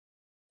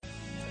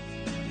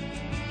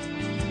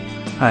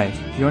Hi,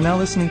 you are now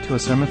listening to a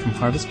sermon from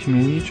Harvest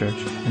Community Church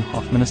in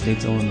Hoffman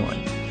Estates,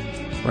 Illinois.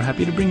 We're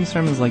happy to bring you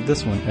sermons like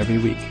this one every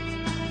week.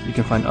 You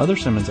can find other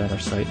sermons at our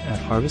site at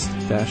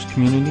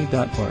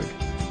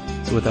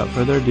harvest-community.org. So without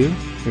further ado,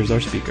 here's our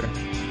speaker.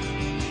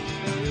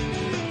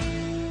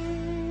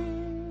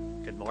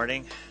 Good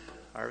morning,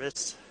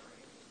 Harvest.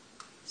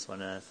 Just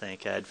want to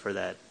thank Ed for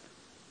that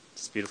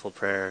just beautiful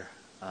prayer.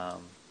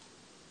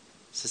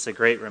 It's just a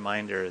great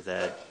reminder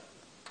that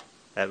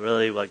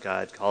really what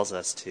God calls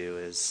us to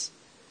is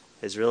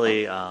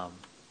really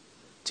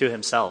to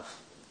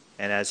Himself,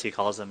 and as He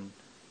calls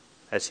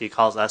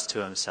us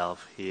to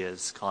Himself, He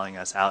is calling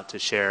us out to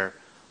share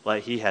what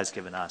He has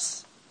given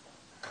us.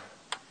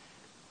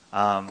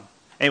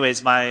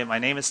 Anyways, my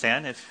name is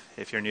Stan.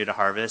 If you're new to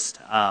Harvest,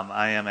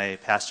 I am a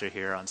pastor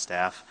here on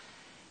staff,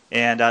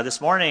 and this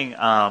morning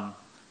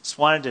just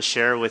wanted to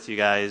share with you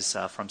guys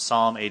from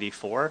Psalm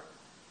 84.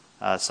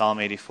 Psalm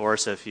 84.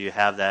 So if you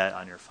have that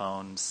on your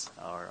phones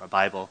or a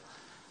Bible,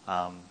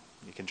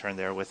 you can turn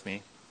there with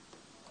me.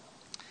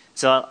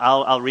 So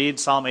I'll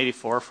read Psalm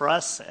 84 for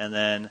us, and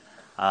then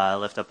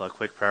lift up a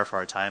quick prayer for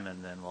our time,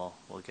 and then we'll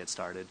get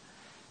started.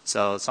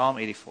 So Psalm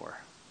 84.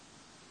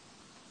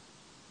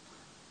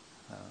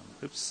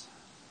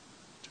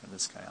 Turn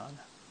this guy on.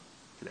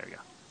 There we go.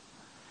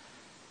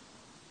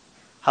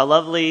 How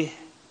lovely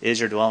is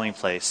your dwelling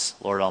place,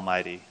 Lord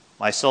Almighty.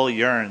 My soul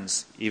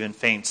yearns, even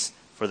faints,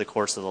 for the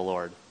courts of the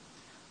Lord.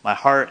 My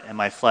heart and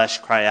my flesh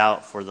cry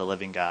out for the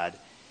living God.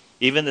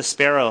 Even the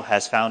sparrow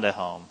has found a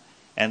home,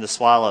 and the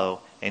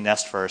swallow a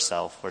nest for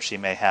herself, where she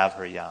may have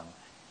her young.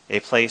 A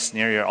place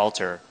near your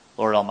altar,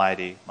 Lord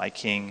Almighty, my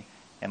King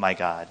and my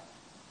God.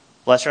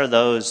 Blessed are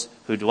those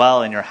who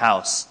dwell in your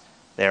house.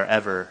 They are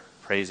ever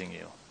praising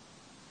you.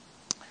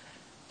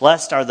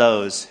 Blessed are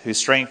those whose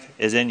strength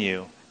is in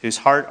you, whose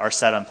heart are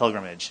set on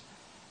pilgrimage.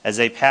 As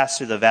they pass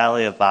through the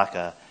valley of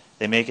Baca,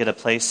 they make it a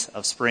place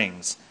of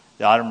springs.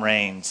 The autumn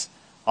rains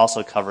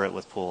also cover it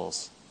with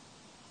pools.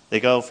 They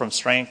go from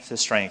strength to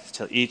strength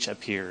till each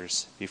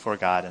appears before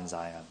God in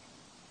Zion.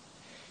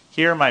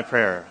 Hear my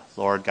prayer,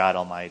 Lord God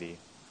Almighty.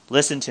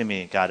 Listen to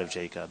me, God of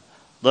Jacob.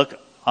 Look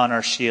on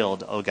our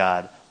shield, O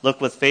God. Look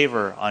with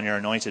favor on your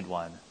anointed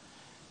one.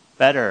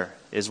 Better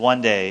is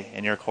one day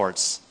in your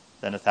courts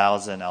than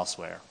 1,000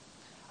 elsewhere.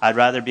 I'd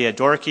rather be a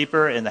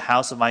doorkeeper in the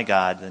house of my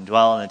God than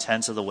dwell in the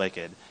tents of the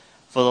wicked.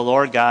 For the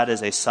Lord God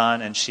is a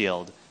sun and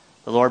shield.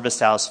 The Lord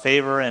bestows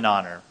favor and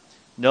honor.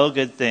 No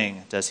good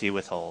thing does He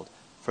withhold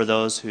for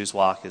those whose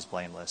walk is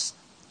blameless.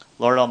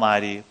 Lord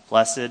Almighty,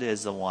 blessed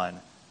is the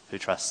one who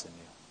trusts in you.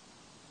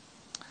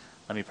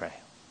 Let me pray.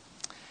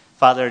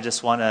 Father, I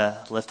just want to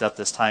lift up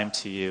this time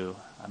to you.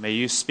 May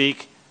you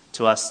speak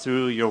to us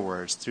through your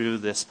words, through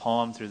this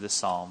poem, through this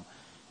psalm.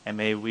 And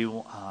may we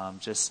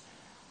just,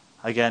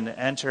 again,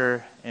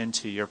 enter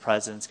into your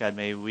presence. God,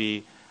 may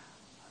we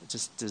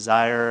just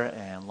desire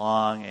and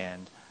long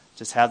and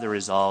just have the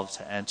resolve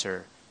to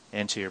enter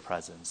into your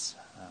presence.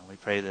 We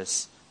pray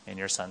this in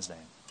your Son's name.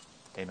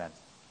 Amen.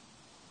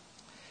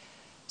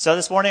 So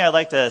this morning I'd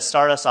like to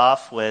start us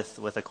off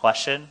with a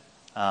question.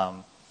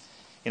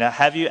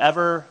 Have you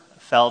ever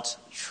felt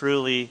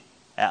truly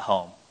at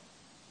home?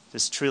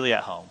 Just truly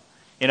at home.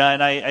 And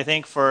I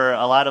think for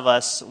a lot of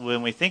us,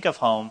 when we think of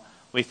home,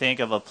 we think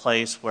of a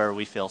place where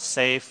we feel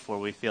safe, where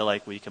we feel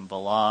like we can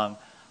belong,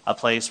 a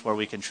place where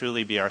we can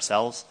truly be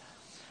ourselves.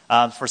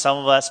 For some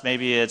of us,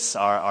 maybe it's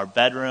our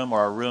bedroom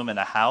or a room in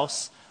a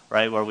house,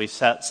 right, where we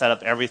set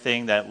up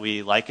everything that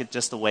we like it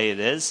just the way it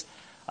is,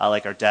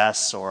 like our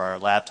desks or our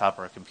laptop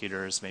or our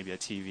computers, maybe a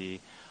TV.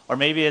 Or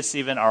maybe it's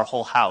even our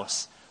whole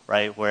house,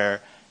 right,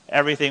 where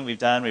everything we've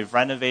done, we've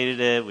renovated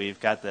it, we've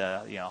got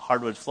the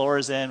hardwood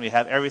floors in, we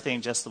have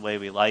everything just the way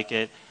we like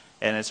it,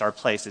 and it's our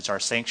place, it's our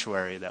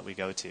sanctuary that we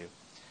go to.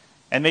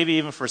 And maybe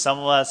even for some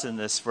of us in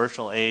this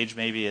virtual age,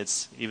 maybe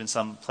it's even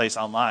some place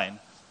online.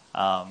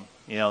 Some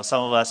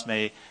of us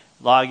may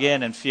log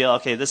in and feel,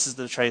 okay, this is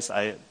the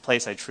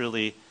place I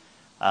truly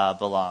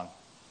belong.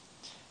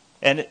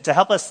 And to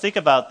help us think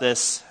about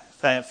this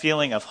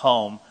feeling of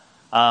home,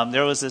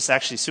 there was this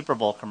actually Super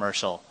Bowl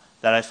commercial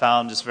that I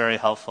found just very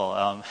helpful.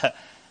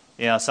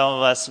 Some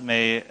of us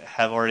may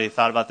have already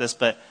thought about this,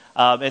 but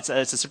it's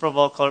a Super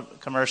Bowl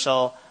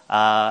commercial,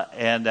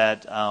 and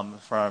that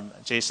from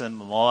Jason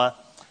Momoa.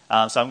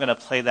 So I'm going to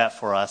play that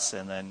for us,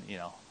 and then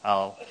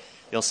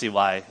you'll see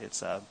why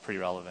it's pretty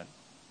relevant.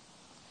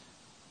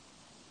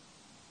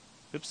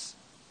 Oops.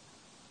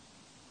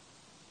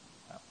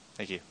 Oh,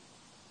 thank you.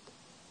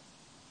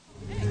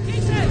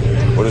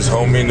 What does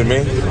home mean to me?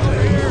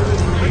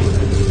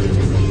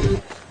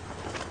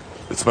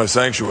 It's my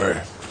sanctuary.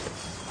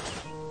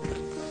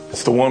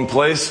 It's the one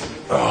place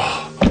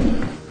I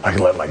can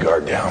let my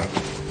guard down.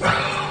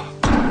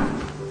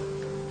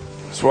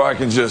 It's where I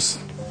can just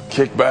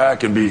kick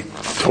back and be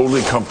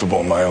totally comfortable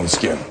in my own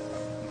skin.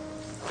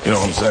 You know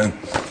what I'm saying?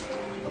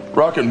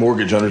 Rocket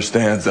Mortgage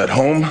understands that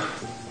home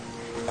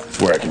is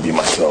where I can be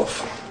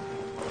myself.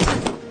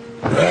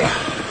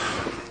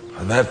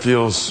 And that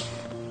feels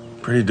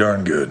pretty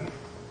darn good.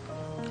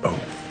 Oh.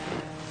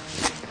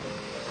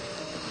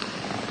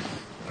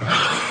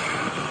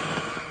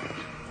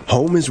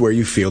 Home is where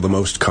you feel the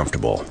most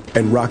comfortable,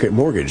 and Rocket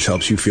Mortgage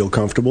helps you feel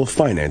comfortable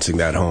financing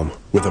that home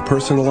with a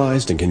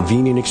personalized and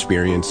convenient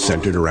experience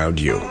centered around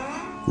you.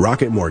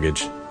 Rocket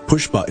Mortgage.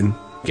 Push button,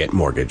 get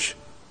mortgage.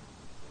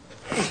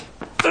 You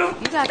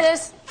got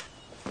this.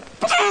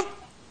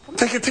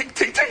 Take it.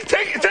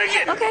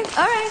 Okay,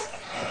 all right.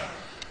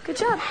 Good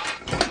job.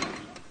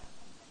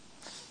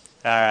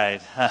 All right.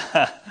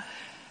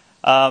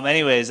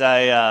 Anyways,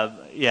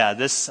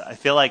 I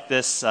feel like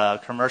this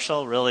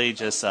commercial really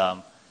just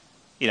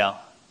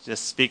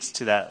just speaks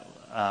to that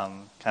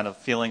kind of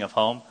feeling of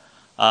home.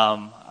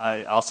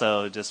 I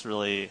also just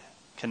really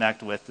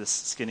connect with this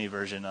skinny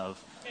version of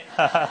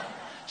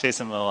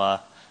Jason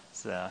Momoa,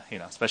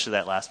 especially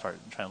that last part,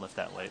 trying to lift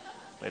that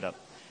weight up.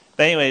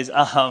 But anyways,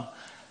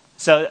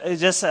 so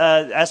just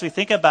as we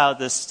think about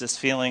this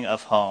feeling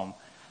of home,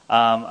 a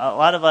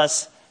lot of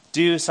us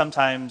do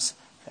sometimes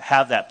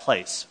have that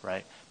place,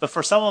 right? But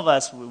for some of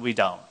us, we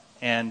don't.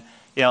 And,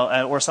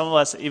 or some of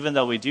us, even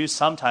though we do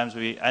sometimes,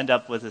 we end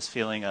up with this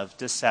feeling of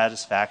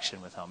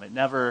dissatisfaction with home. It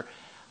never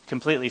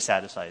completely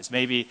satisfies.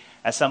 Maybe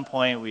at some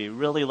point we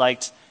really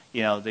liked,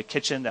 the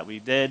kitchen that we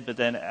did, but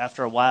then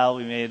after a while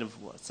we may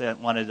have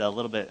wanted a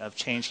little bit of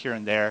change here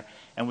and there,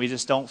 and we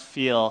just don't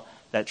feel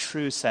that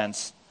true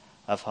sense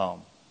of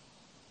home.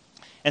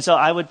 And so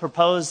I would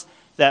propose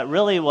that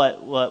really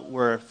what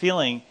we're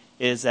feeling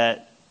is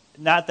that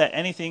not that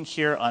anything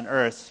here on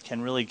earth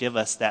can really give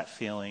us that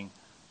feeling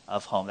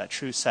of home, that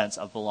true sense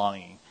of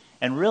belonging.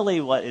 And really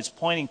what it's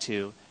pointing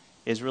to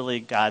is really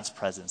God's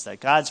presence, that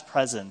God's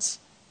presence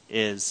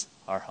is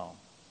our home.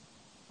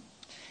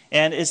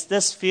 And it's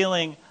this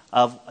feeling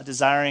of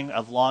desiring,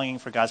 of longing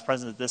for God's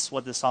presence, that's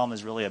what this psalm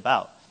is really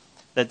about.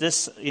 That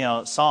this,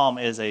 psalm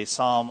is a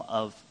psalm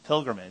of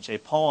pilgrimage, a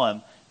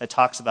poem that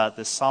talks about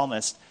this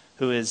psalmist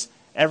who is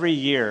every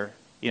year,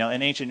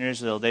 in ancient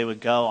Israel, they would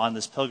go on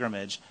this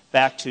pilgrimage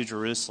back to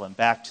Jerusalem,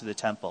 back to the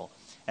temple.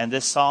 And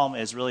this psalm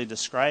is really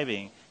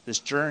describing this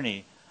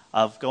journey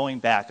of going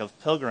back, of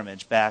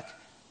pilgrimage back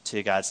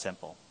to God's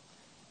temple.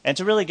 And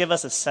to really give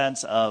us a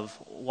sense of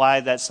why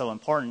that's so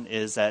important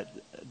is that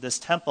this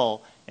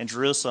temple in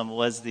Jerusalem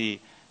was the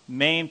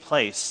main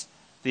place,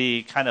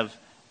 the kind of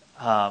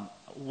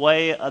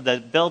way of the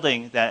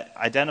building that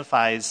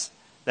the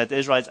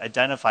Israelites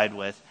identified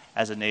with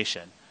as a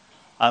nation.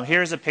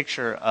 Here's a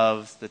picture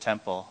of the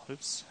temple.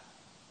 Oops.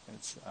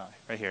 It's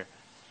right here.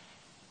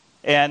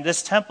 And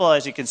this temple,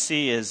 as you can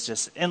see, is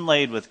just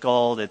inlaid with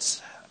gold.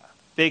 It's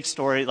big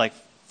story, like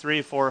 3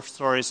 or 4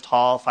 stories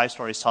tall, 5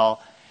 stories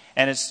tall.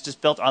 And it's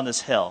just built on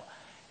this hill.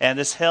 And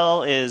this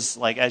hill is,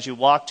 like, as you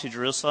walk to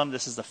Jerusalem,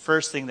 this is the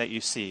first thing that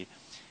you see.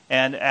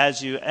 And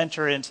as you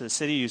enter into the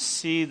city, you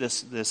see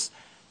this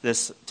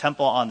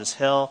temple on this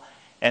hill.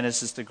 And it's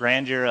just the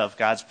grandeur of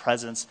God's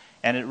presence.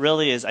 And it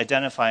really is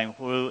identifying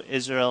who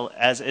Israel,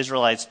 as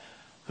Israelites,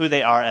 who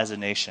they are as a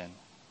nation.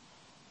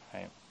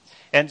 Right?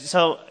 And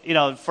so,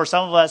 for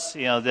some of us,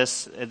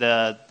 there's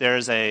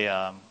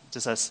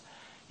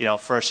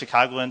for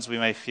Chicagoans, we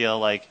may feel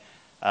like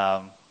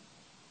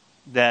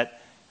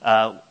that,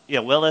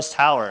 Willis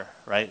Tower,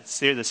 right?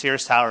 The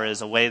Sears Tower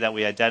is a way that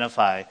we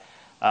identify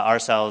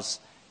ourselves,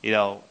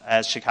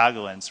 as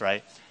Chicagoans,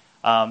 right?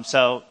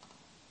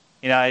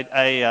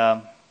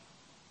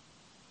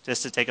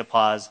 Just to take a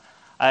pause,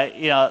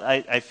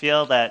 I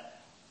feel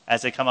that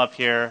as I come up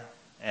here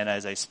and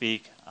as I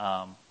speak,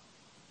 I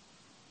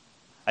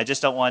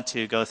just don't want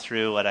to go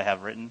through what I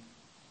have written.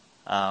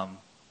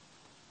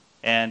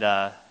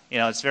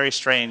 It's very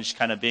strange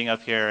kind of being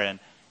up here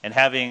and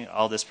having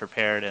all this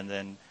prepared and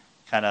then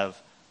kind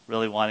of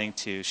really wanting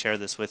to share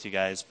this with you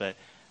guys. But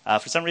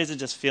for some reason,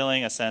 just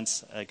feeling a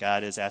sense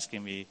God is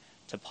asking me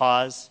to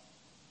pause,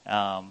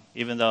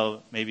 even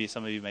though maybe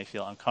some of you may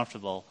feel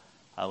uncomfortable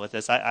with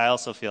this. I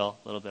also feel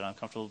a little bit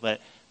uncomfortable,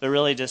 but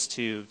really just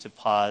to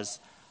pause,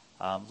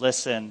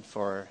 listen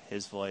for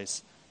his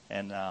voice.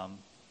 And I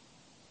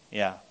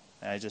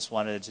just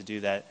wanted to do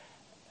that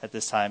at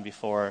this time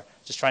before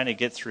just trying to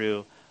get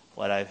through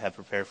what I have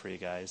prepared for you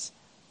guys.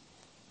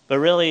 But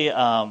really,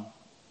 kind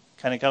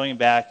of going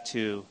back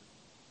to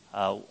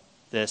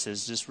this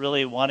is just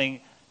really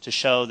wanting to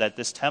show that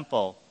this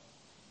temple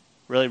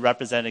really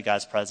represented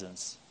God's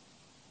presence.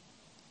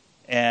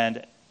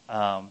 And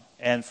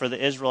for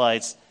the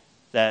Israelites,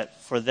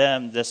 that for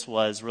them, this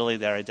was really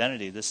their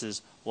identity. This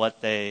is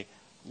what they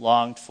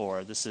longed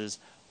for. This is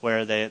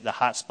where the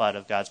hotspot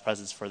of God's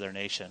presence for their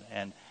nation.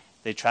 And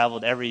they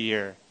traveled every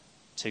year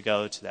to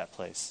go to that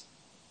place.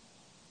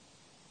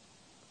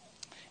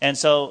 And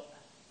so,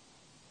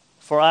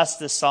 for us,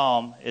 this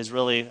psalm is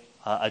really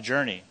a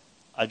journey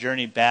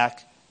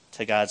back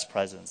to God's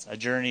presence, a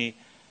journey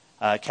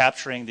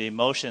capturing the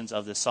emotions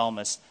of the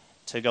psalmist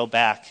to go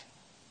back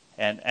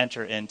and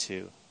enter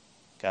into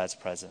God's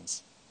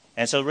presence.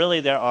 And so really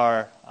there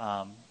are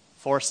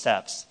 4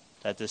 steps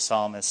that this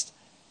psalmist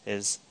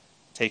is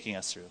taking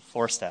us through,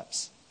 4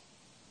 steps.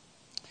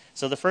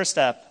 So the first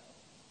step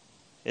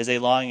is a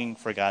longing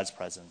for God's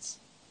presence,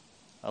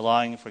 a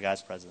longing for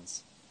God's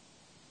presence.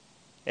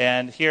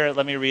 And here,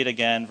 let me read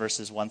again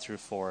verses 1 through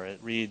 4. It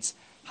reads,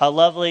 How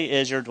lovely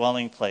is your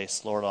dwelling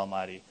place, Lord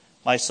Almighty.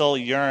 My soul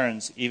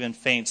yearns, even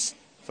faints,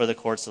 for the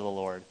courts of the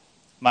Lord.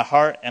 My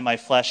heart and my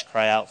flesh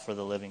cry out for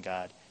the living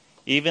God.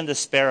 Even the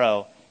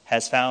sparrow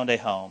has found a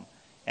home,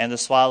 and the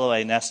swallow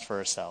a nest for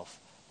herself,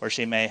 where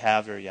she may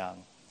have her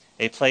young.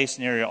 A place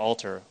near your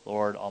altar,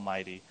 Lord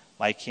Almighty,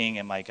 my King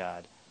and my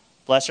God.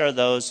 Blessed are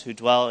those who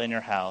dwell in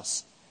your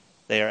house.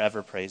 They are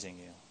ever praising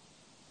you.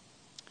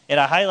 And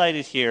I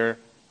highlighted here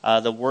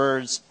the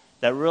words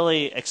that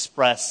really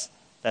express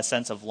that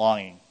sense of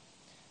longing.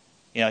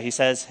 He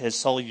says his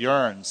soul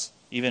yearns,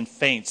 even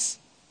faints.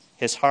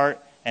 His heart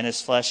and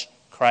his flesh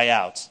cry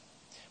out.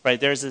 Right?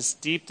 There's this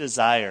deep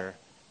desire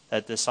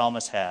that the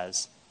psalmist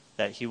has,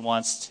 that he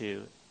wants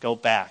to go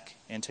back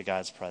into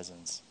God's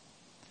presence.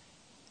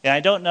 And I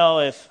don't know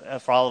if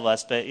for all of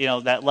us, but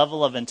that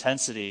level of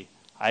intensity,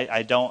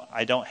 I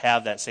don't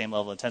have that same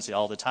level of intensity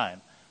all the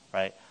time,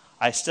 right?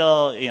 I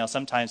still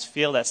sometimes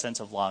feel that sense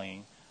of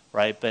longing,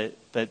 right?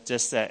 But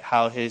just that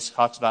how he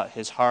talks about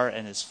his heart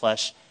and his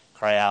flesh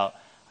cry out,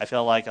 I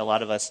feel like a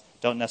lot of us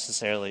don't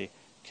necessarily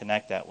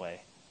connect that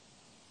way.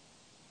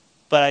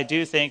 But I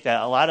do think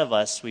that a lot of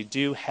us, we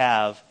do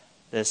have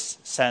this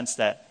sense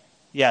that,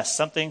 yes,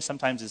 something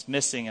sometimes is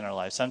missing in our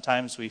life.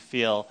 Sometimes we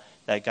feel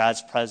that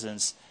God's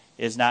presence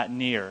is not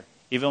near,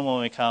 even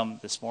when we come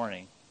this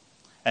morning.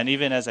 And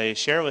even as I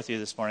share with you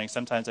this morning,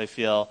 sometimes I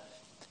feel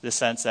the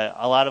sense that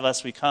a lot of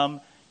us, we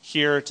come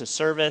here to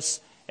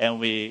service and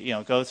we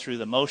go through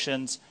the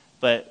motions,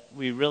 but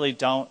we really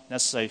don't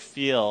necessarily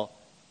feel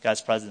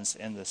God's presence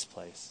in this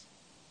place.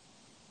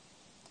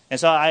 And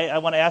so I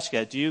want to ask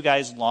you, do you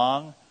guys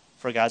long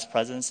for God's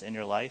presence in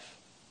your life?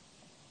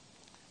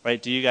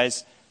 Right? Do you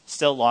guys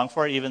still long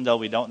for it, even though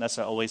we don't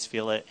necessarily always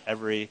feel it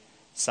every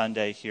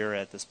Sunday here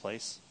at this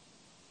place?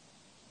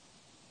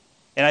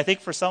 And I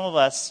think for some of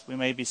us, we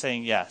may be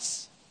saying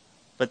yes,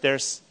 but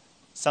there's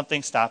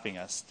something stopping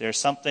us. There's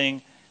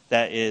something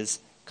that is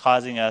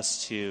causing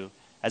us to,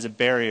 as a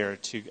barrier,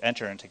 to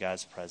enter into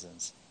God's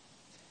presence.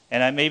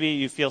 And maybe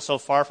you feel so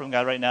far from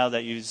God right now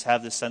that you just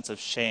have this sense of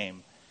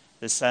shame,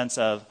 this sense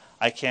of,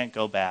 I can't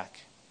go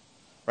back.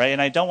 Right?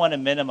 And I don't want to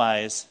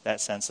minimize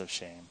that sense of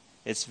shame.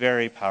 It's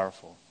very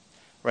powerful.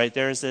 Right?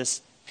 There's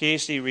this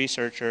PhD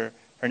researcher,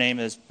 her name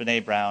is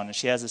Brene Brown, and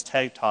she has this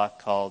TED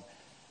Talk called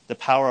The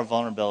Power of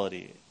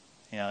Vulnerability.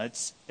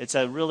 It's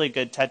a really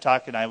good TED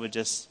Talk, and I would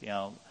just,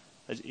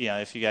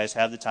 if you guys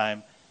have the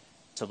time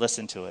to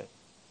listen to it.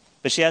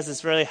 But she has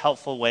this really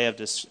helpful way of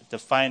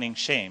defining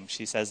shame.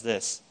 She says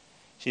this.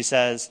 She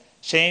says,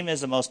 shame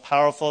is the most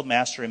powerful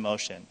master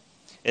emotion.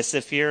 It's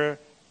the fear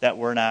that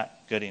we're not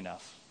good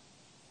enough.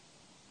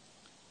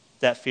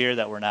 That fear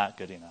that we're not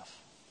good enough.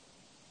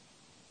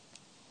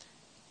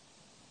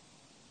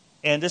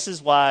 And this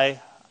is why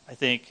I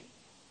think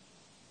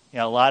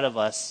a lot of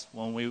us,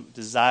 when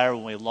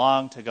we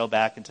long to go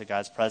back into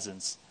God's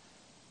presence,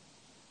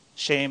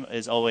 shame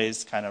is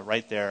always kind of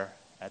right there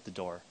at the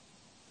door.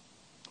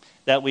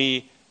 That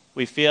we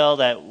feel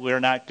that we're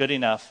not good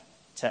enough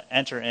to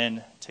enter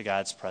into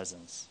God's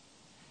presence.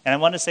 And I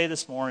want to say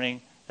this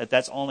morning that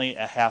that's only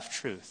a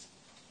half-truth.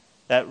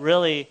 That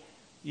really,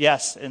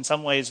 yes, in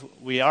some ways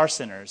we are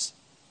sinners.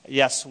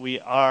 Yes, we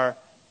are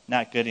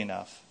not good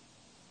enough.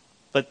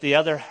 But the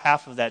other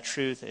half of that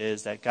truth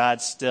is that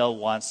God still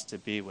wants to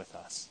be with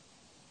us.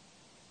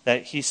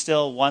 That he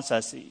still wants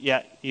us,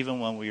 yet even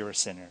when we were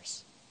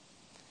sinners.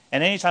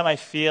 And anytime I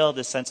feel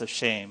this sense of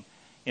shame,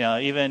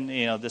 even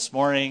this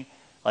morning,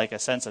 like a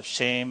sense of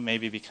shame,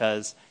 maybe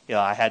because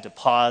I had to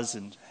pause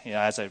and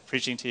as I'm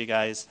preaching to you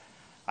guys,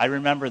 I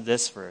remember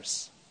this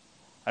verse.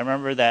 I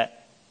remember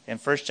that in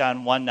 1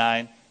 John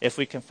 1:9, if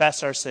we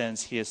confess our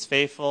sins, he is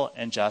faithful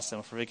and just and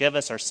will forgive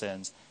us our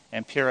sins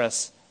and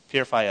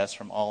purify us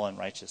from all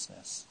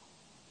unrighteousness.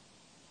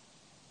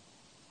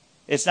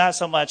 It's not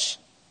so much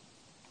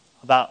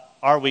about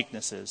our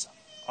weaknesses,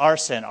 our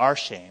sin, our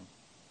shame,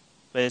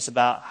 but it's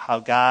about how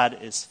God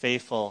is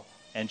faithful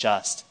and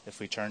just if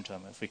we turn to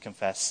him, if we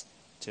confess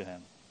to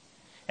him.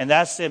 And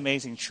that's the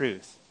amazing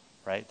truth,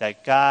 right?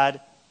 That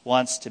God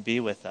wants to be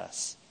with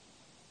us,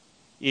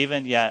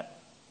 even yet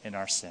in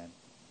our sin.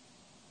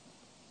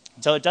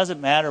 So it doesn't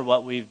matter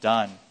what we've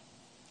done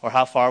or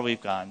how far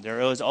we've gone.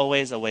 There is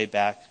always a way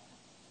back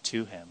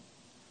to him,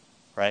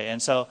 right?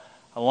 And so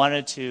I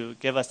wanted to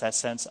give us that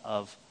sense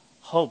of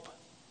hope,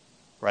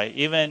 right?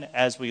 Even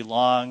as we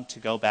long to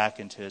go back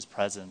into his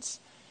presence,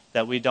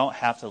 that we don't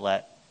have to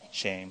let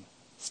shame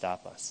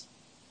stop us.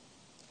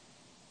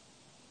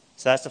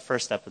 So that's the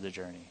first step of the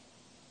journey.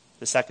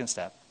 The second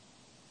step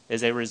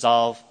is a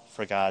resolve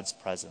for God's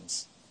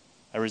presence.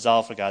 A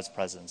resolve for God's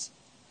presence.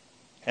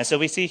 And so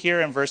we see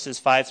here in verses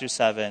 5 through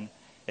 7,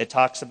 it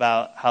talks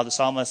about how the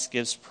psalmist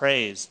gives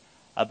praise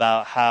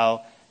about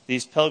how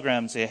these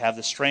pilgrims, they have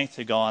the strength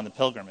to go on the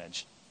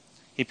pilgrimage.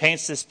 He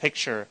paints this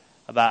picture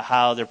about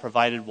how they're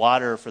provided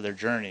water for their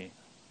journey,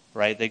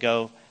 right? They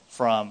go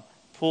from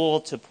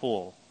pool to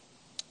pool,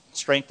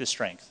 strength to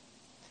strength.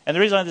 And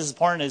the reason why this is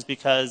important is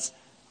because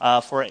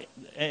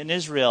in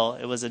Israel,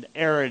 it was an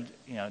arid,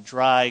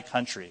 dry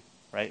country,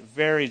 right?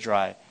 Very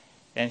dry.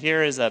 And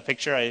here is a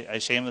picture I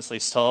shamelessly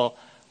stole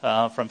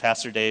from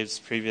Pastor Dave's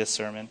previous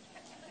sermon.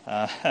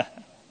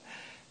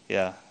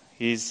 Yeah,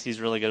 he's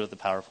really good with the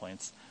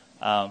PowerPoints.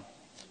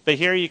 But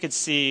here you can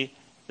see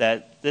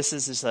that this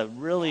is just a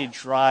really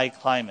dry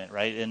climate,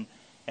 right?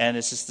 And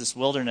it's just this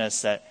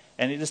wilderness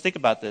and you just think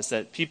about this,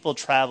 that people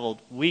traveled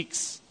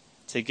weeks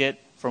to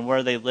get from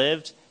where they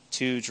lived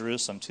to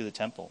Jerusalem, to the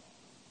temple.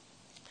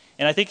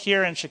 And I think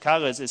here in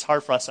Chicago, it's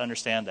hard for us to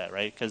understand that,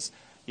 right? Because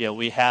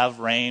we have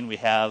rain, we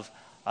have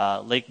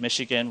Lake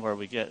Michigan where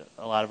we get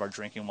a lot of our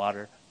drinking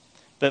water.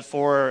 But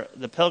for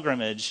the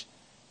pilgrimage,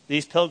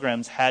 these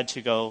pilgrims had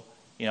to go,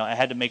 I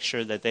had to make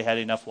sure that they had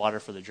enough water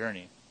for the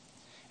journey.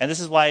 And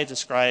this is why it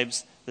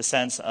describes the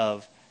sense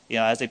of,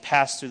 as they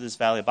pass through this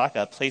valley of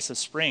Baca, a place of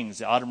springs.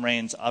 The autumn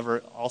rains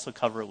also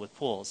cover it with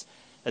pools.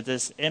 That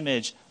this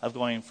image of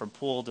going from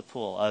pool to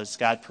pool, of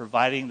God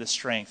providing the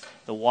strength,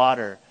 the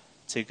water,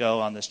 to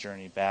go on this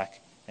journey back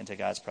into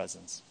God's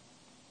presence,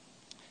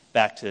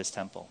 back to his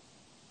temple.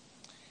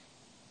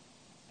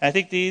 And I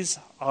think these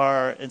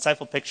are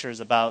insightful pictures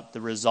about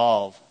the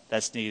resolve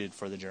that's needed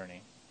for the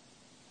journey.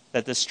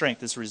 That this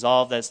strength, this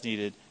resolve that's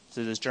needed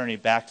to this journey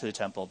back to the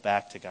temple,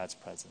 back to God's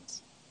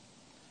presence.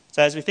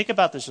 So as we think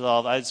about this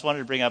resolve, I just wanted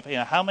to bring up,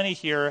 how many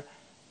here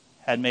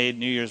had made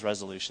New Year's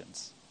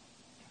resolutions?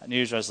 New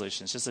Year's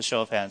resolutions, just a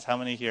show of hands. How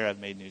many here have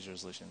made New Year's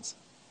resolutions?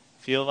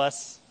 A few of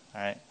us?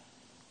 All right.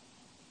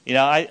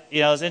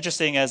 It was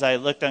interesting as I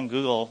looked on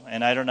Google,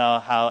 and I don't know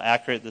how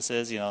accurate this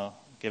is,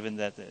 given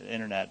that the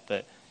internet,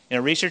 but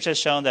research has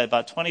shown that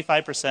about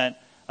 25%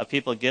 of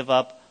people give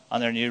up on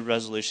their New Year's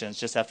resolutions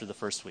just after the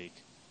first week.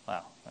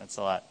 Wow, that's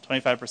a lot.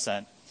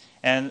 25%.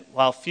 And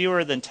while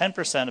fewer than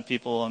 10% of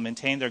people will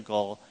maintain their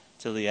goal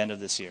till the end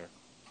of this year.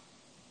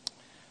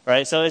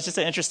 Right? So it's just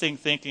an interesting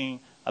thinking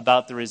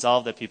about the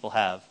resolve that people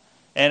have.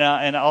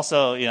 And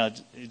also,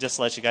 just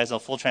to let you guys know,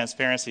 full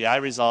transparency, I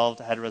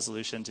had a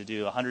resolution to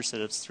do 100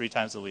 sit-ups 3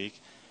 times a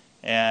week.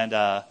 And,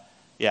 I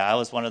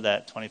was one of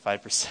that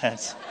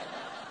 25%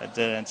 that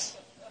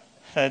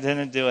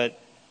didn't do it.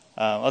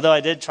 Although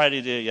I did try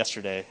to do it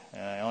yesterday.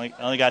 I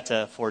only got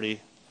to 40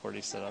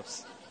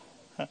 sit-ups.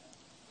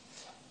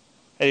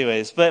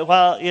 Anyways, but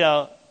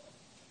while,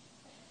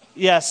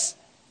 yes,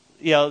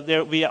 we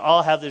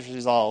all have this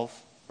resolve,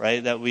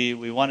 right, that we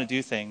want to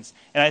do things.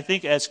 And I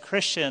think as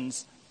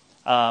Christians,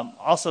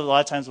 also a lot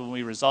of times when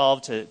we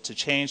resolve to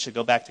change, to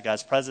go back to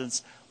God's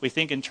presence, we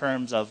think in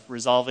terms of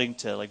resolving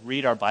to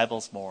read our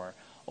Bibles more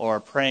or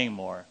praying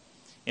more.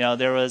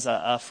 There was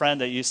a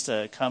friend that used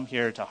to come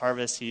here to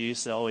Harvest. He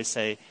used to always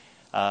say,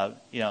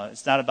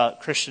 it's not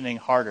about Christianing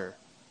harder,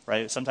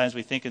 right? Sometimes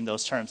we think in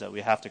those terms that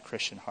we have to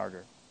Christian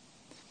harder.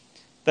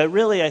 But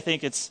really, I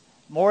think it's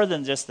more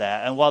than just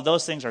that. And while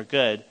those things are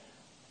good,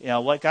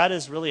 what God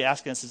is really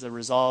asking us is a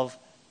resolve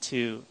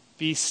to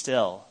be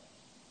still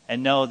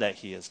and know that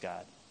he is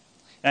God.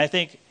 And I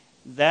think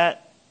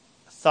that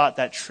thought,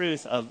 that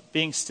truth of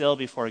being still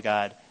before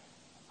God,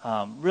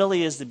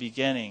 really is the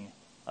beginning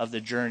of the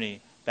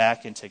journey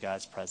back into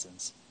God's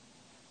presence.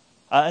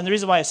 And the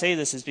reason why I say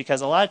this is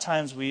because a lot of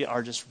times we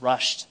are just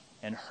rushed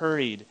and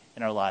hurried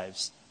in our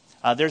lives.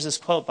 There's this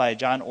quote by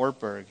John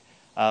Ortberg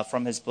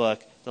from his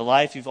book, The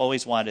Life You've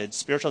Always Wanted,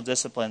 Spiritual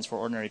Disciplines for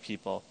Ordinary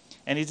People.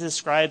 And he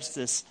describes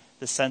this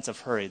sense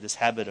of hurry, this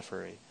habit of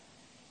hurry.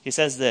 He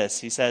says this,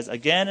 he says,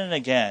 again and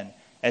again,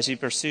 as we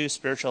pursue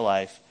spiritual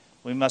life,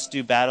 we must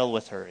do battle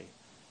with hurry.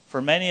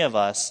 For many of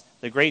us,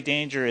 the great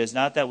danger is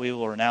not that we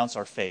will renounce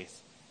our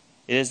faith.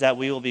 It is that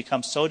we will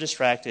become so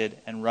distracted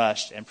and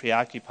rushed and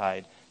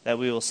preoccupied that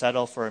we will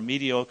settle for a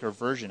mediocre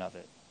version of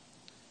it.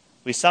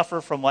 We suffer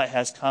from what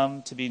has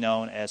come to be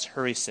known as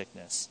hurry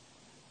sickness.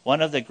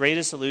 One of the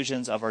greatest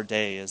illusions of our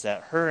day is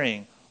that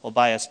hurrying will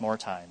buy us more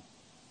time.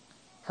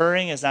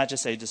 Hurrying is not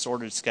just a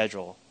disordered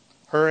schedule.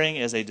 Hurrying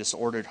is a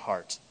disordered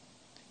heart.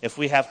 If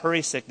we have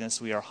hurry sickness,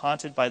 we are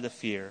haunted by the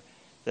fear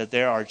that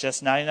there are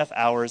just not enough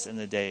hours in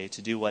the day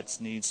to do what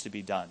needs to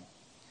be done.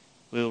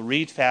 We will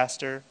read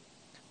faster,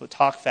 we'll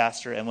talk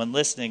faster, and when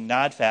listening,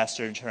 nod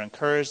faster and to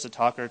encourage the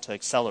talker to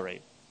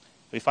accelerate.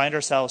 We find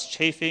ourselves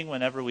chafing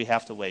whenever we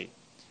have to wait.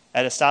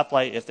 At a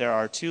stoplight, if there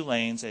are 2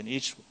 lanes and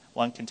each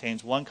one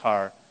contains 1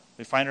 car,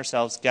 we find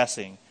ourselves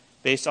guessing,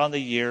 based on the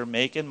year,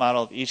 make, and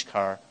model of each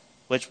car,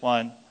 which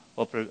one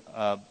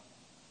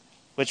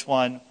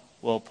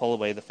will pull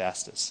away the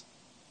fastest.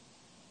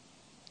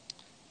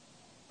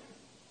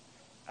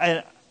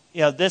 And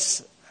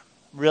this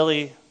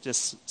really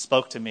just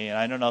spoke to me, and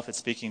I don't know if it's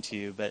speaking to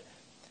you, but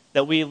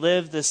that we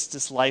live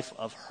this life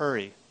of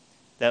hurry,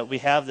 that we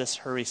have this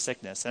hurry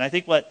sickness. And I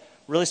think what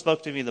really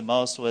spoke to me the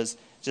most was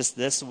just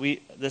this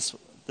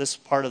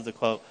part of the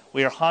quote: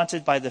 we are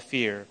haunted by the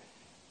fear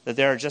that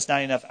there are just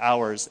not enough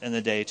hours in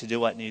the day to do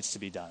what needs to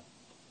be done.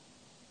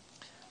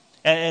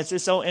 And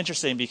it's so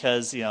interesting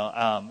because,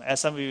 as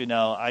some of you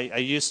know, I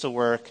used to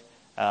work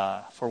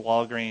for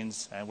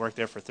Walgreens. I worked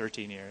there for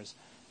 13 years.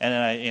 And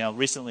then I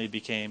recently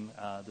became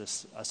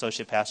this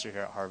associate pastor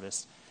here at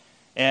Harvest.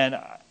 And,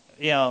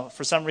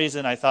 for some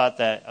reason I thought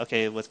that,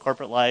 okay, with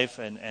corporate life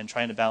and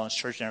trying to balance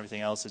church and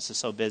everything else, it's just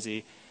so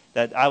busy,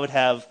 that I would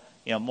have,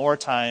 more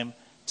time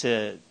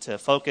to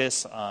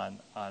focus on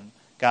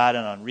God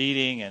and on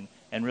reading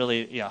and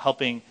really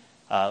helping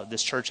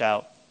this church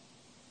out.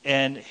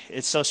 And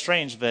it's so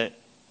strange, but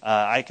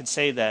I can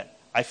say that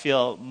I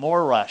feel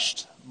more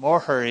rushed, more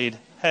hurried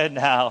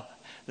now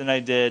than I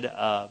did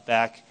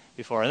back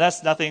before. And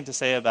that's nothing to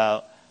say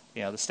about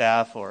the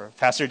staff or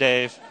Pastor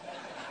Dave.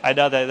 I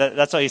know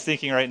that's what he's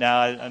thinking right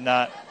now. I'm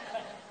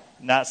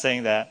not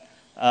saying that.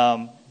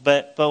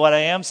 But what I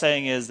am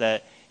saying is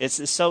that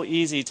it's so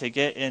easy to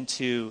get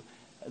into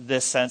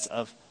this sense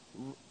of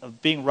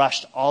being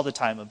rushed all the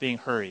time, of being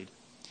hurried.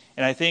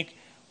 And I think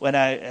when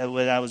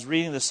I was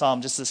reading the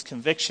psalm, just this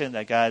conviction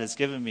that God has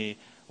given me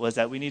was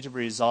that we need to be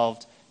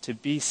resolved to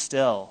be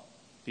still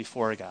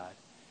before God,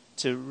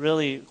 to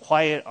really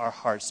quiet our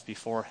hearts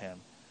before him.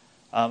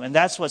 And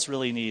that's what's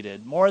really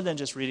needed, more than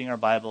just reading our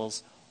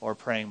Bibles or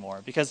praying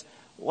more. Because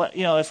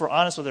if we're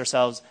honest with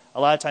ourselves,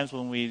 a lot of times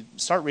when we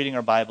start reading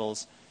our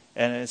Bibles,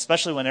 and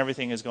especially when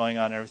everything is going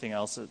on and everything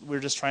else, we're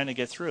just trying to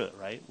get through it,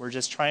 right? We're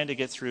just trying to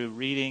get through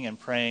reading and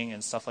praying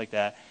and stuff like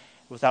that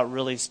without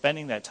really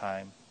spending that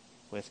time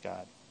with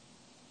God.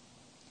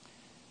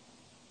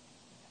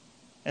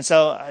 And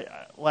so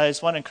what I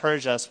just want to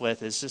encourage us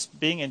with is just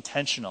being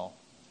intentional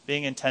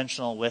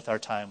with our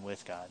time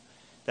with God,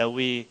 that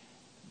we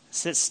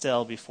sit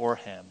still before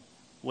him,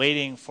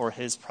 waiting for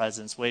his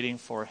presence, waiting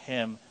for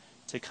him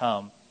to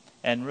come,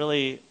 and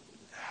really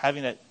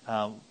having that,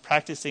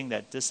 practicing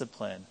that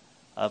discipline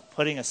of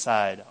putting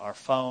aside our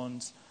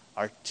phones,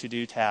 our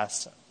to-do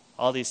tasks,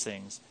 all these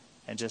things,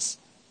 and just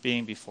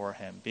being before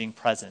him, being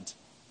present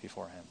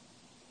before him.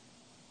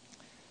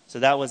 So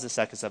that was the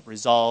second step,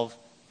 resolve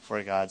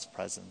for God's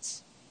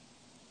presence.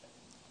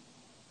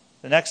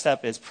 The next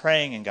step is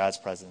praying in God's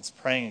presence,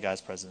 And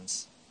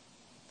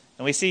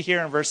we see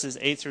here in verses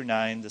 8 through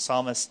 9, the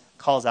psalmist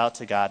calls out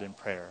to God in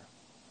prayer.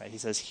 Right? He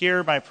says,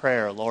 "Hear my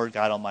prayer, Lord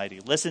God Almighty.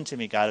 Listen to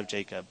me, God of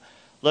Jacob.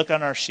 Look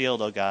on our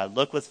shield, O God.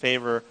 Look with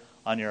favor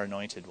on your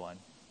anointed one."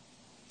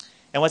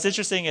 And what's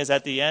interesting is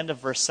at the end of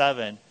verse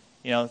 7,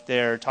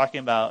 they're talking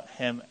about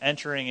him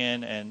entering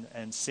in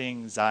and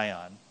seeing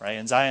Zion, right?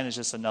 And Zion is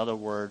just another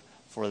word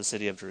for the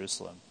city of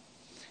Jerusalem.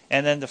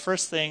 And then the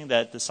first thing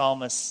that the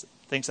psalmist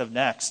thinks of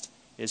next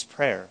is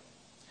prayer.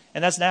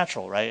 And that's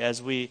natural, right?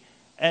 As we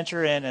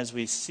enter in, as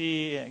we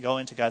see and go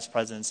into God's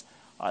presence,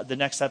 the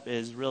next step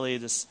is really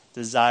this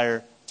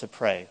desire to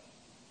pray.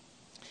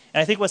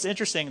 And I think what's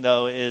interesting,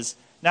 though, is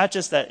not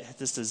just that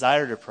this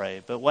desire to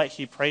pray, but what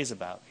he prays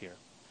about here,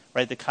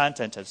 right? The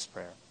content of his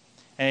prayer.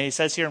 And he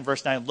says here in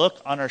verse 9,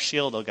 "Look on our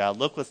shield, O God.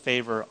 Look with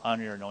favor on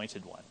your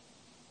anointed one."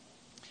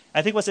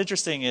 I think what's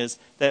interesting is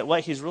that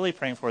what he's really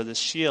praying for, this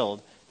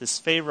shield, this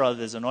favor of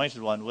his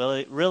anointed one,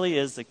 really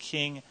is the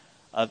king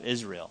of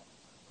Israel,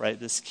 right?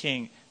 This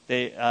king,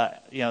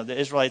 the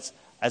Israelites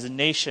as a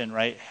nation,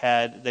 right,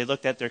 they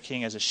looked at their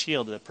king as a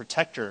shield, the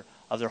protector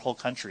of their whole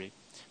country,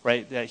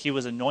 right? That he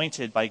was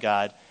anointed by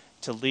God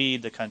to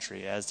lead the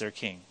country as their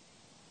king,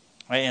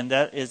 right? And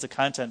that is the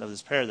content of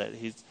this prayer, that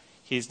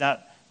he's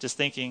not just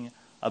thinking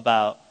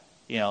about,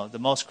 the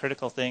most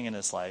critical thing in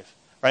his life,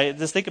 right?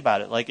 Just think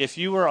about it. Like if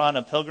you were on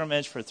a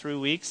pilgrimage for 3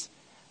 weeks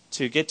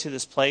to get to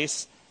this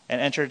place and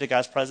enter into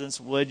God's presence,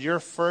 would your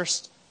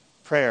first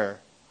prayer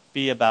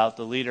be about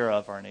the leader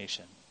of our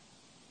nation?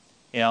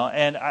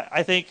 And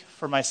I think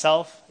for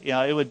myself,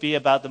 it would be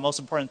about the most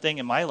important thing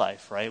in my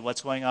life, right?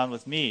 What's going on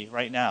with me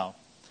right now,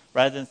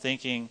 rather than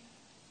thinking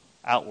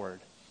outward.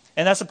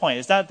 And that's the point.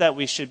 It's not that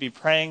we should be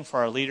praying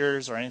for our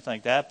leaders or anything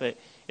like that, but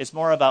it's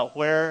more about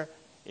where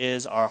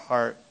is our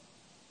heart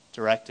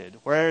directed?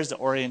 Where is the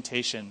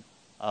orientation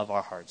of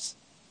our hearts?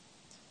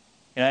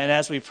 And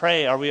as we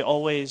pray, are we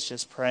always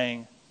just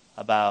praying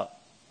about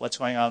what's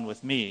going on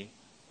with me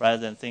rather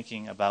than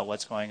thinking about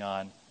what's going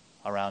on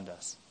around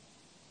us?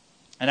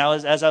 And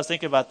as I was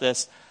thinking about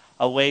this,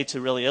 a way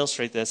to really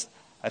illustrate this,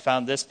 I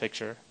found this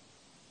picture.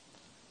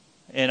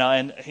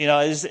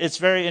 It's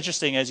very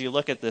interesting as you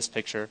look at this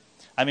picture.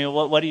 I mean,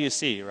 what do you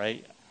see,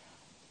 right?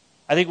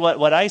 I think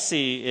what I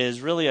see is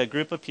really a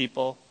group of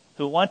people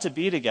who want to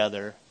be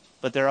together,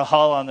 but they're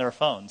all on their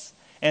phones.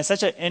 And it's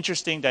such an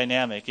interesting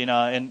dynamic,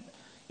 and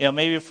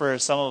maybe for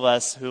some of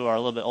us who are a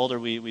little bit older,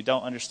 we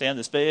don't understand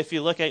this. But if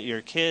you look at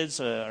your kids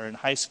or in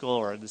high school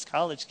or these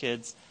college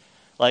kids,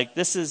 like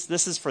this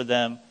is for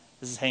them.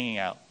 This is hanging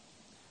out.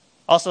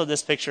 Also,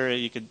 this picture,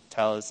 you could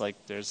tell, is like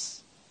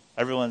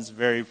everyone's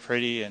very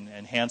pretty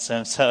and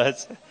handsome, so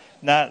it's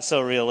not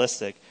so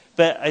realistic.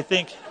 But I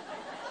think,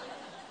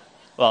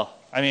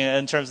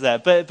 in terms of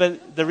that.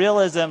 But the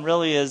realism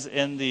really is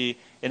in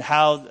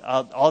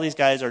how all these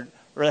guys are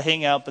really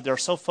hanging out, but they're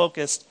so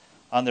focused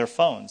on their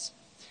phones.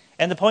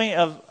 And the point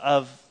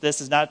of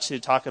this is not to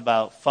talk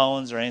about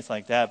phones or anything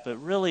like that, but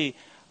really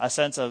a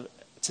sense of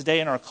today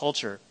in our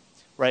culture,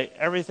 right?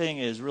 Everything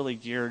is really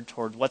geared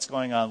toward what's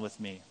going on with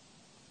me.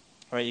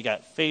 Right? You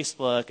got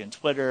Facebook and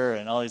Twitter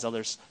and all these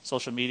other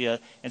social media.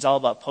 It's all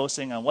about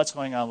posting on what's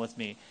going on with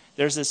me.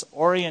 There's this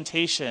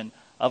orientation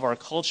of our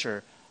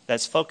culture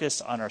that's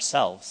focused on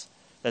ourselves,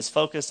 that's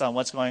focused on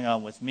what's going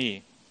on with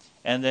me.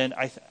 And then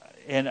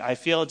I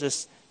feel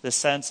just this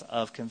sense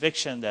of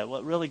conviction that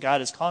what really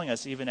God is calling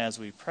us, even as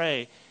we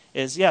pray,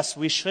 is yes,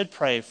 we should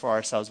pray for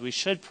ourselves. We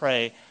should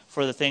pray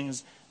for the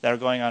things that are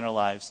going on in our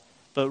lives.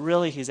 But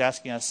really, he's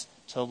asking us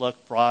to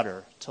look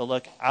broader, to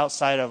look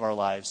outside of our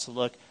lives, to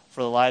look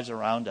for the lives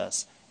around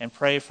us, and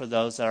pray for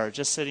those that are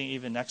just sitting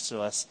even next to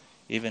us,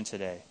 even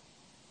today.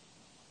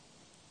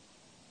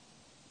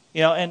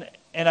 You know,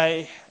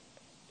 and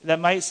that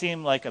might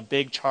seem like a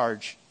big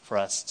charge for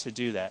us to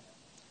do that.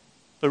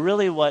 But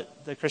really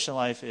what the Christian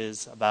life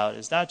is about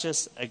is not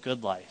just a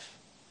good life,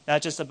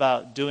 not just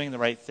about doing the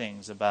right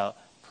things, about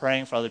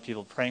praying for other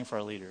people, praying for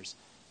our leaders,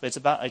 but it's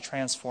about a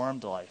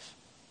transformed life.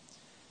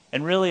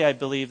 And really I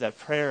believe that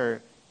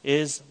prayer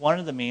is one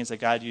of the means that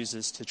God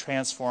uses to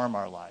transform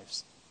our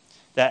lives.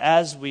 That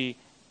as we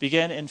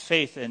begin in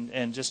faith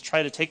and just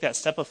try to take that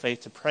step of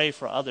faith to pray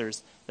for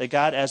others, that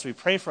God, as we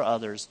pray for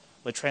others,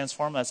 would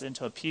transform us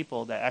into a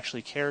people that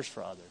actually cares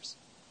for others.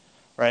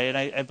 Right? And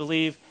I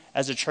believe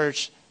as a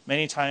church,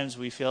 many times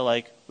we feel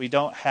like we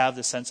don't have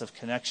the sense of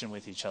connection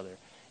with each other.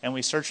 And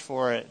we search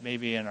for it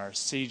maybe in our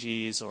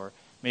CGs or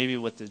maybe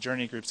with the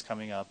journey groups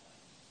coming up.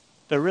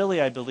 But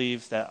really I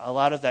believe that a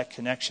lot of that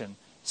connection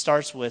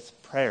starts with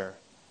prayer.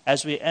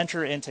 As we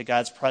enter into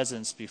God's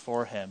presence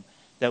before him,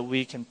 that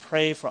we can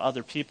pray for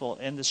other people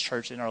in this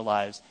church, in our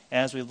lives.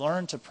 And as we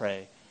learn to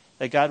pray,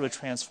 that God would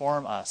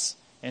transform us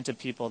into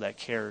people that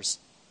cares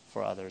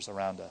for others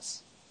around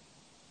us.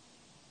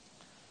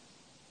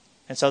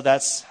 And so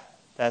that's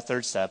that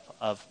third step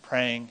of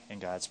praying in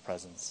God's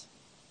presence.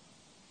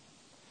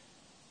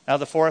 Now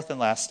the fourth and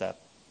last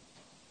step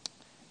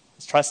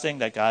is trusting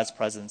that God's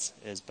presence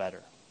is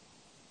better.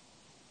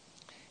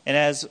 And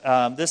as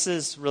this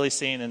is really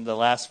seen in the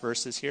last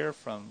verses here,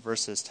 from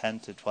verses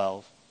 10 to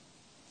 12.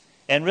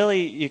 And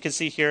really, you can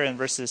see here in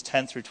verses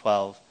 10 through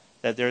 12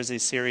 that there's a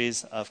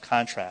series of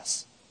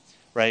contrasts,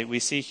 right? We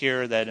see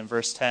here that in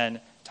verse 10,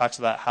 it talks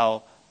about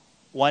how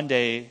one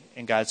day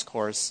in God's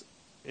course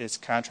is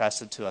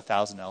contrasted to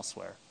 1,000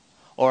 elsewhere.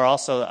 Or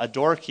also a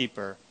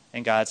doorkeeper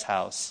in God's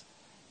house,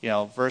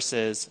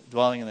 versus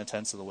dwelling in the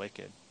tents of the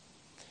wicked,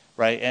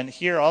 right? And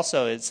here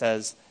also it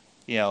says,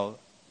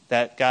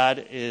 that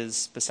God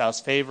bestows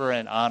favor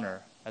and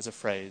honor as a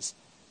phrase.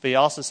 But he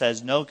also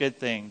says, no good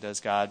thing does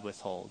God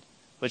withhold,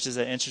 which is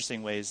an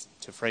interesting way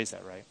to phrase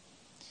that, right?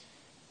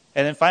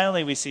 And then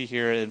finally we see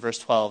here in verse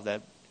 12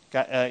 that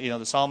God,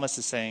 the psalmist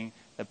is saying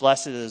that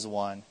blessed is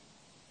one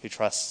who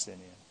trusts in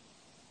you.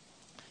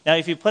 Now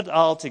if you put it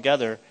all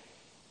together,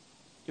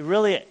 it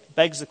really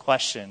begs the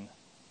question,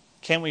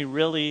 can we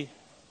really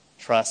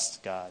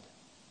trust God?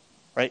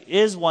 Right?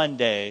 Is one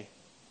day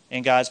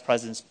in God's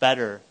presence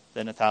better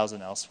than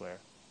 1,000 elsewhere?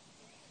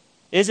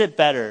 Is it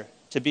better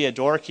to be a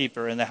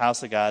doorkeeper in the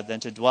house of God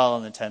than to dwell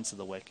in the tents of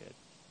the wicked?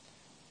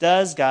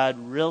 Does God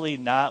really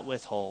not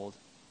withhold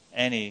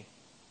any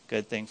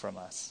good thing from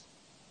us?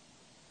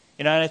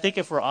 And I think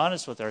if we're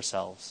honest with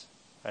ourselves,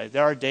 right,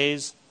 there are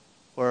days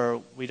where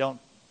we don't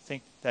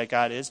think that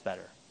God is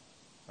better,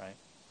 right?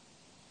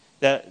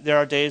 That there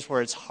are days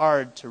where it's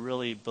hard to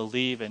really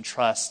believe and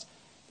trust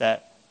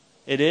that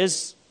it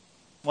is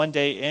one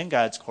day in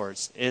God's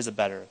courts is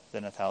better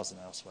than 1,000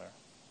 elsewhere.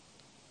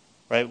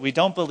 Right? We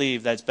don't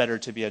believe that it's better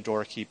to be a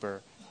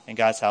doorkeeper in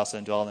God's house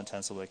than dwell in the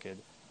tents of the wicked.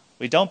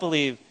 We don't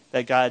believe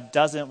that God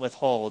doesn't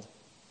withhold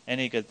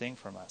any good thing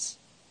from us.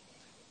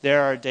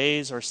 There are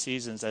days or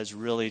seasons that it's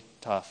really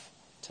tough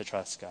to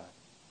trust God.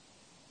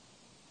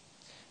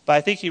 But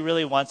I think he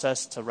really wants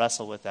us to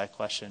wrestle with that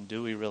question,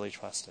 do we really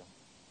trust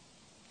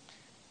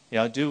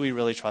him? Do we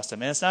really trust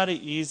him? And it's not an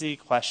easy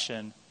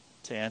question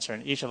to answer,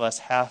 and each of us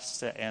has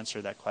to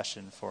answer that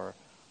question for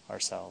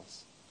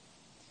ourselves.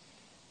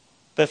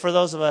 But for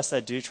those of us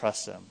that do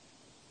trust him,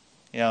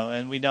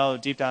 and we know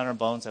deep down in our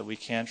bones that we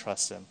can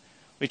trust him,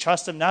 we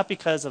trust him not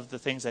because of the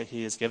things that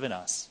he has given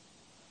us,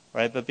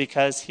 right? But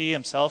because he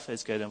himself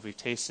is good and we've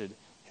tasted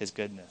his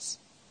goodness.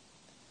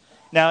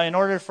 Now, in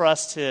order for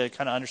us to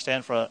kind of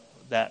understand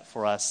that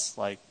for us,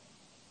 I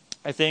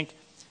think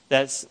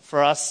that's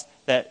for us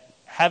that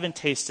haven't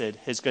tasted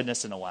his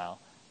goodness in a while,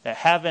 that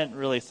haven't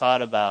really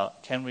thought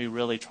about, can we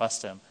really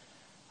trust him?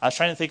 I was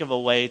trying to think of a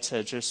way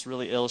to just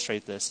really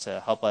illustrate this to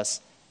help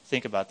us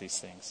think about these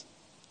things.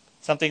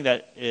 Something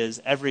that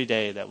is every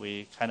day that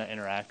we kind of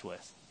interact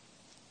with.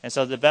 And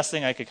so the best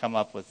thing I could come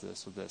up with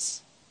is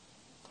this.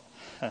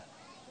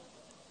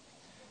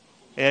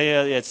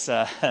 It's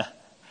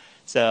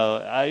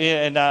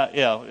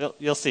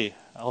you'll see.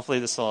 Hopefully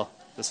this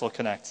will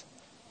connect.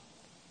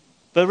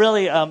 But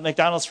really,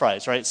 McDonald's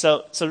fries, right?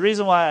 So the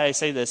reason why I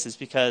say this is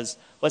because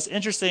what's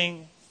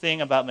interesting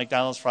thing about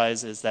McDonald's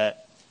fries is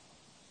that,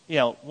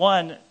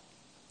 one,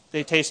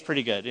 they taste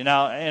pretty good.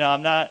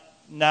 I'm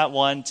not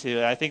one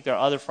to. I think there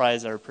are other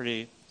fries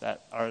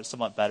that are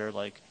somewhat better,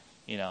 like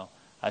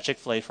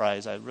Chick-fil-A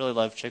fries. I really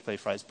love Chick-fil-A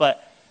fries,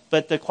 but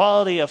the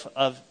quality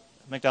of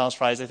McDonald's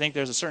fries, I think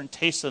there's a certain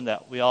taste to them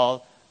that we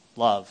all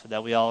love,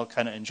 that we all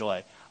kind of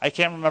enjoy. I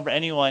can't remember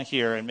anyone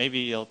here, and maybe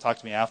you'll talk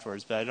to me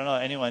afterwards, but I don't know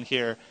anyone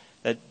here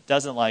that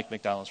doesn't like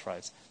McDonald's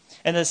fries.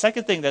 And the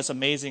second thing that's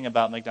amazing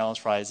about McDonald's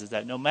fries is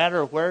that no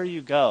matter where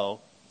you go,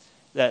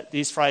 that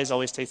these fries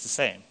always taste the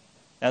same.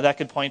 Now, that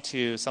could point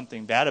to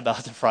something bad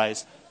about the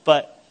fries,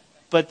 but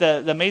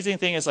the amazing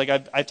thing is, like,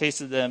 I've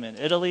tasted them in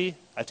Italy,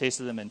 I've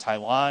tasted them in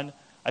Taiwan,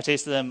 I've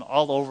tasted them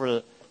all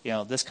over,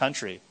 this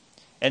country.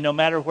 And no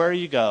matter where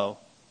you go,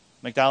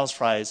 McDonald's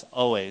fries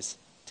always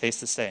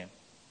taste the same.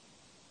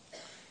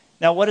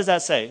 Now, what does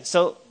that say?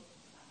 So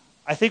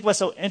I think what's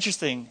so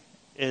interesting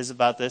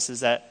about this is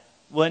that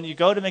when you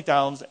go to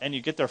McDonald's and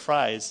you get their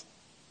fries,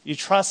 you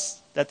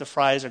trust that the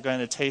fries are going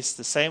to taste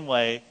the same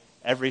way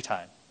every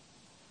time,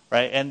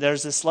 right? And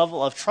there's this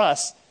level of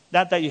trust,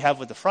 not that you have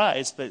with the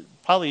fries, but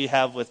probably you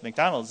have with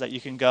McDonald's, that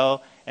you can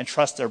go and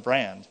trust their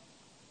brand,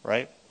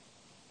 right?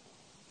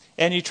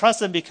 And you trust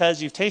them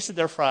because you've tasted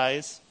their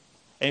fries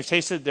and you've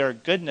tasted their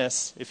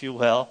goodness, if you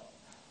will,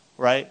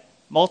 right?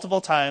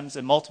 Multiple times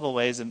in multiple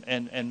ways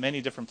in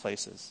many different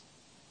places.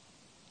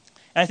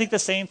 And I think the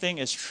same thing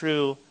is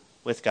true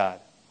with God.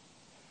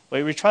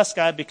 We trust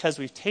God because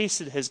we've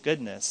tasted his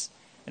goodness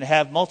and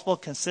have multiple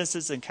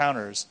consistent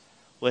encounters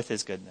with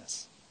his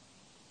goodness.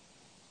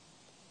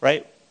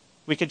 Right?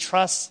 We can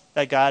trust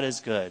that God is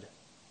good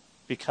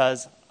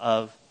because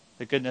of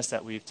the goodness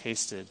that we've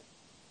tasted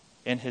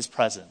in his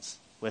presence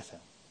with him.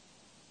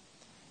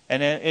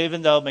 And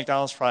even though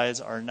McDonald's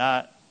fries are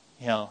not,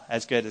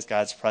 as good as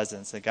God's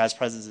presence, and God's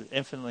presence is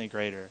infinitely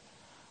greater,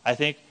 I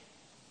think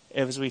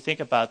as we think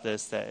about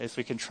this, that if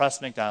we can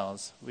trust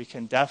McDonald's, we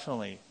can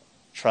definitely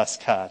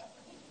trust God.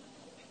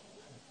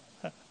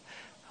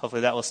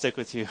 Hopefully that will stick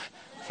with you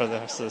for the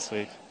rest of this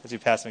week as you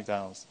pass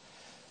McDonald's.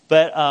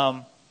 But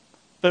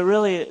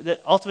really,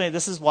 ultimately,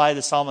 this is why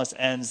the psalmist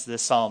ends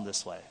this psalm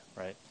this way,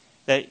 right?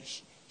 That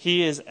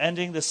he is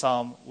ending the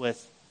psalm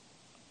with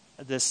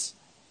this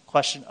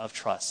question of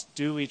trust.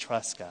 Do we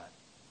trust God?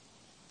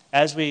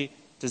 As we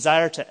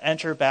desire to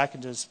enter back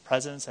into his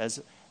presence,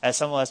 as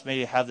some of us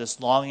maybe have this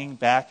longing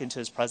back into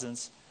his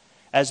presence,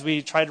 as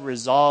we try to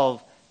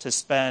resolve to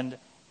spend,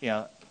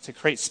 to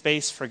create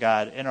space for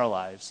God in our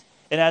lives,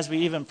 and as we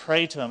even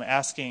pray to him,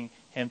 asking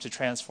him to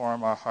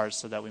transform our hearts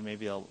so that we may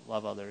be able to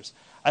love others,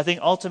 I think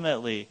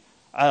ultimately,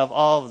 out of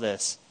all of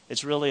this,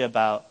 it's really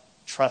about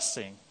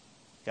trusting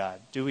God.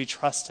 Do we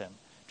trust him?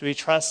 Do we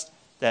trust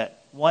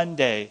that one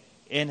day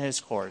in his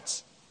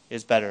courts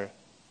is better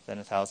than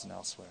 1,000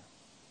 elsewhere?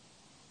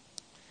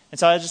 And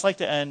so I'd just like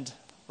to end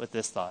with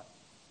this thought,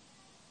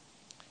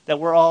 that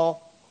we're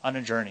all on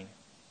a journey,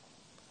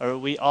 or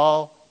we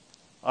all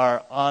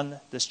are on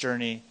this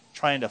journey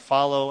trying to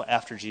follow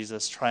after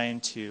Jesus,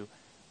 trying to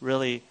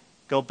really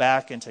go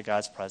back into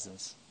God's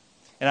presence.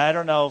 And I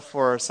don't know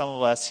for some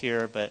of us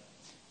here, but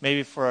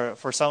maybe for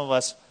some of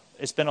us,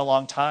 it's been a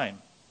long time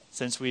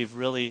since we've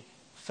really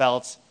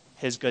felt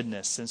his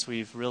goodness, since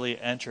we've really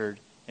entered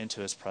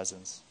into his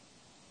presence.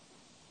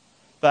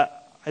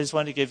 But I just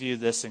wanted to give you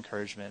this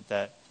encouragement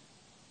that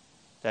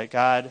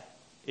God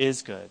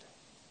is good,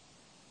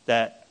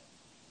 that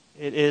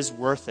it is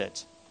worth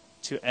it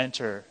to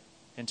enter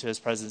into his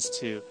presence,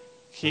 to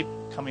keep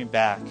coming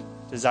back,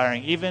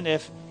 desiring, even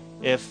if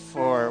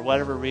for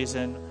whatever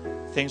reason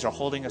things are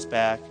holding us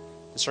back,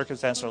 the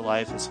circumstance of our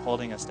life is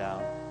holding us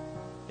down,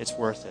 it's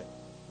worth it.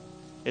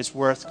 It's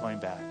worth going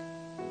back.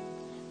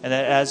 And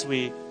that as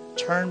we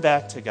turn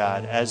back to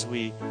God, as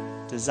we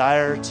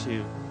desire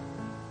to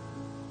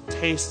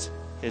taste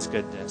his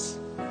goodness,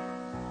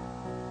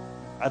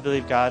 I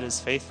believe God is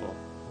faithful,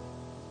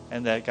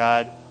 and that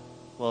God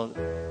will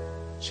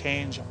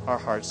change our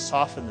hearts,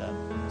 soften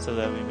them, so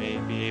that we may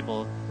be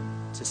able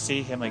to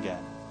see him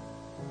again.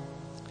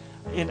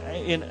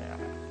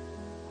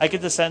 I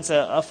get the sense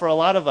that for a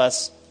lot of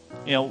us,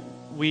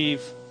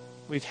 we've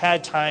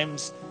had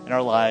times in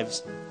our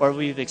lives where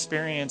we've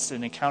experienced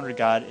and encountered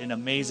God in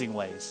amazing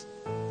ways.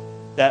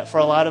 That for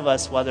a lot of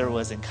us, whether it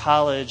was in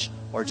college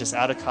or just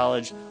out of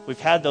college, we've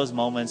had those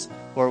moments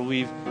where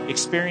we've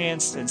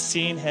experienced and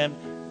seen him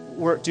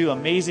do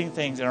amazing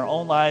things in our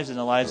own lives and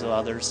the lives of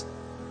others.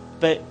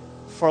 But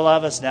for a lot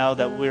of us now,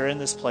 that we're in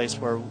this place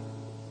where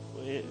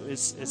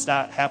it's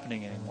not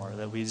happening anymore,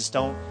 that we just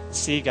don't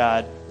see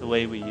God the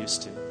way we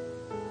used to.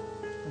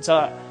 And so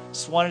I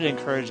just wanted to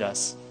encourage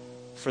us,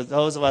 for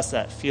those of us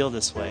that feel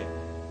this way,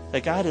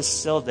 that God is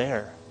still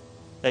there,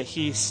 that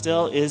he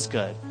still is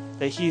good,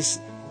 that he's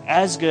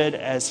as good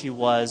as he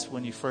was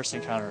when you first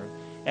encountered him,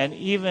 and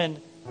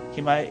even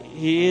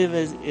he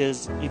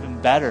is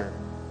even better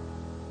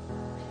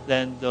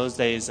than those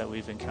days that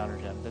we've encountered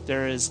him, that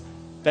there is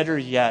better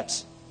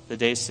yet the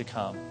days to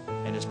come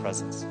in his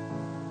presence.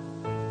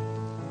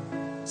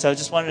 So I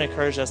just wanted to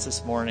encourage us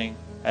this morning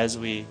as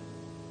we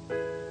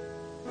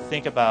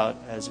think about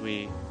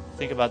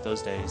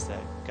those days,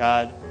 that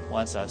God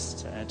wants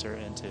us to enter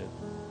into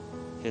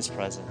his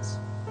presence.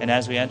 And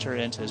as we enter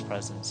into his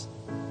presence,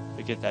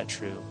 we get that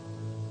true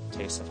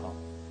taste of home.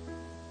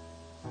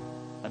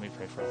 Let me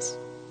pray for us.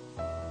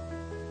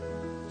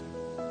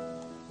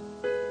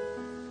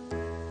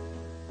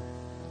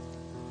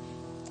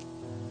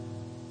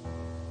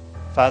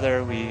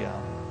 Father, we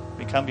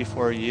come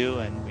before you,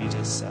 and we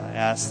just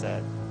ask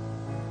that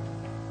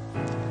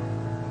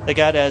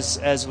God,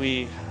 as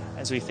we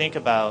think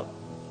about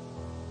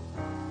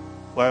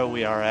where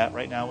we are at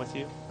right now with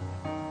you.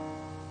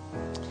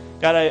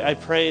 God, I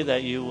pray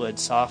that you would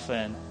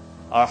soften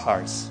our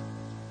hearts.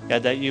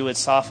 God, that you would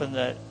soften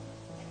the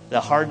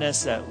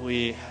hardness that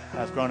we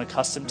have grown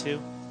accustomed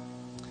to,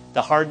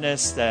 the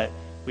hardness that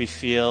we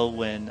feel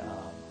when,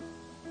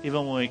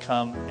 even when we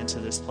come into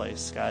this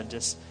place. God,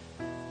 just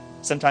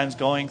sometimes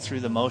going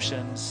through the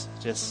motions,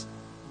 just,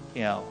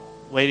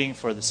 waiting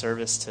for the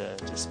service to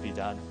just be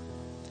done.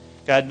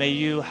 God, may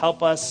you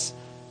help us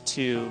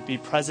to be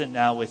present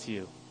now with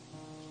you,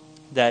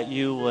 that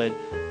you would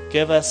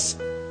give us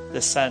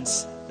the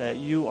sense that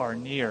you are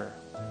near,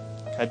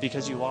 God,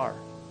 because you are.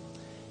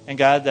 And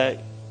God, that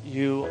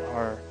you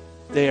are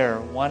there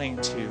wanting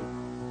to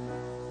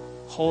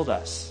hold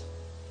us,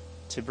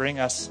 to bring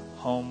us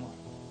home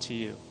to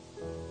you.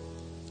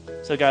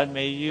 So God,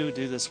 may you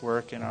do this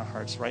work in our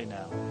hearts right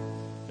now.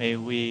 May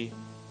we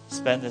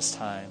spend this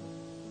time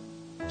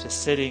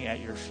just sitting at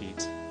your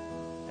feet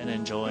and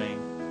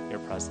enjoying your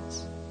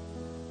presence.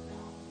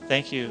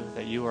 Thank you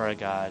that you are a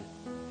God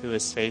who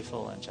is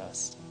faithful and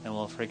just and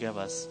will forgive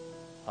us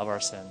of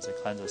our sins and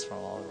cleanse us from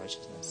all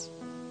unrighteousness.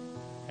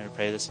 And we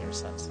pray this in your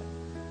Son's name.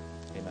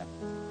 Amen.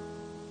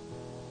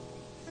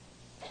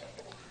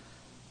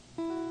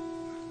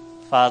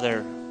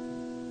 Father,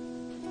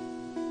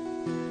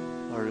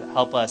 Lord,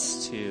 help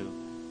us to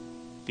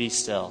be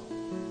still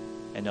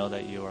and know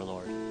that you are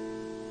Lord.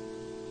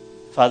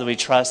 Father, we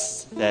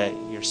trust that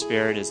your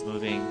Spirit is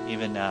moving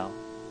even now,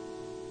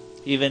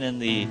 even in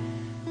the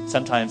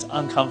sometimes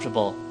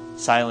uncomfortable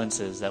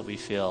silences that we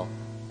feel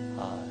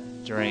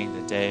during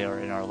the day or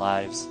in our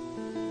lives.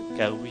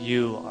 God,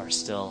 you are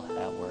still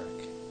at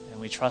work, and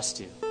we trust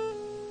you.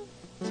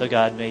 So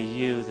God, may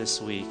you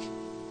this week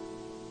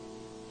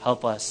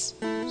help us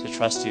to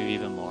trust you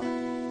even more.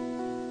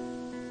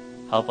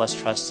 Help us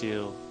trust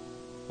you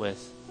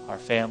with our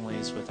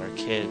families, with our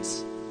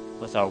kids,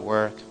 with our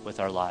work, with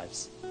our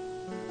lives.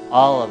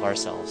 All of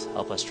ourselves,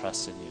 help us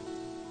trust in you.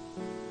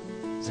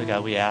 So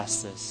God, we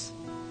ask this.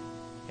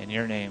 In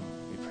your name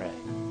we pray.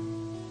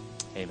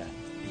 Amen.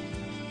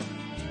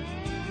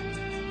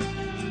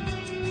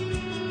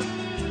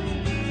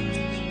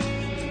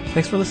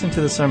 Thanks for listening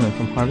to the sermon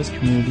from Harvest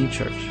Community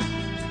Church.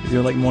 If you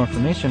would like more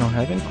information or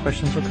have any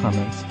questions or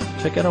comments,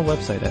 check out our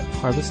website at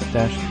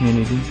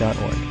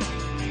harvest-community.org.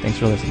 Thanks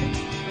for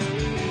listening.